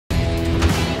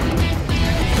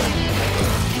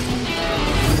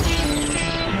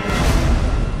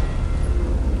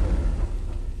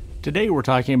Today we're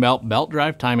talking about belt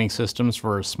drive timing systems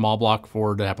for a small block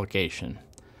Ford application.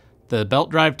 The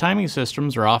belt drive timing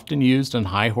systems are often used in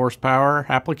high horsepower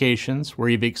applications where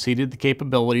you've exceeded the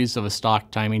capabilities of a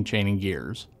stock timing chain and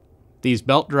gears. These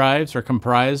belt drives are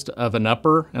comprised of an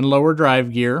upper and lower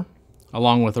drive gear,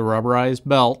 along with a rubberized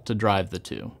belt to drive the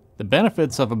two. The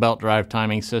benefits of a belt drive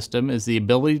timing system is the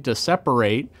ability to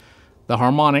separate the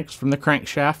harmonics from the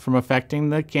crankshaft from affecting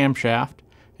the camshaft,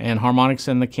 and harmonics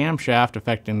in the camshaft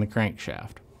affecting the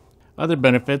crankshaft. Other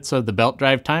benefits of the belt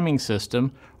drive timing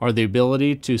system are the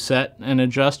ability to set and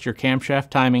adjust your camshaft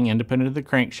timing independent of the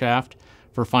crankshaft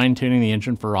for fine-tuning the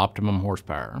engine for optimum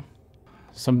horsepower.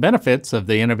 Some benefits of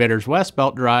the Innovators West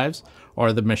belt drives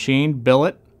are the machined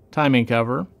billet timing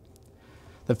cover,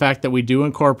 the fact that we do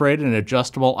incorporate an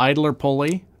adjustable idler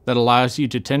pulley that allows you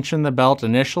to tension the belt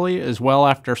initially as well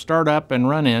after startup and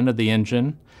run-in of the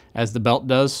engine. As the belt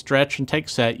does stretch and take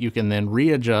set, you can then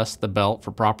readjust the belt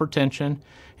for proper tension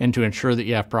and to ensure that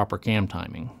you have proper cam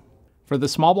timing. For the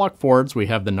small block Fords, we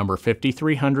have the number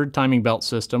 5300 timing belt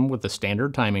system with the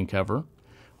standard timing cover.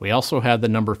 We also have the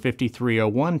number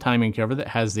 5301 timing cover that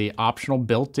has the optional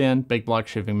built-in big block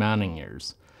Chevy mounting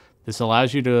ears. This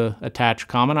allows you to attach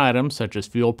common items such as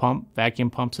fuel pump, vacuum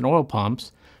pumps, and oil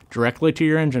pumps directly to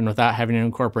your engine without having to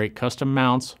incorporate custom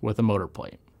mounts with a motor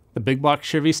plate. The big block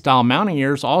Chevy style mounting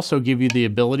ears also give you the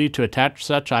ability to attach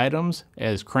such items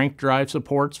as crank drive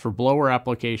supports for blower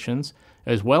applications,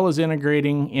 as well as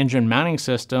integrating engine mounting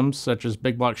systems such as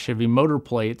big block Chevy motor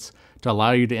plates to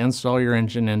allow you to install your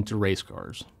engine into race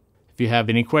cars. If you have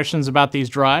any questions about these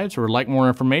drives or would like more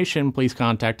information, please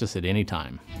contact us at any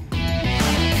time.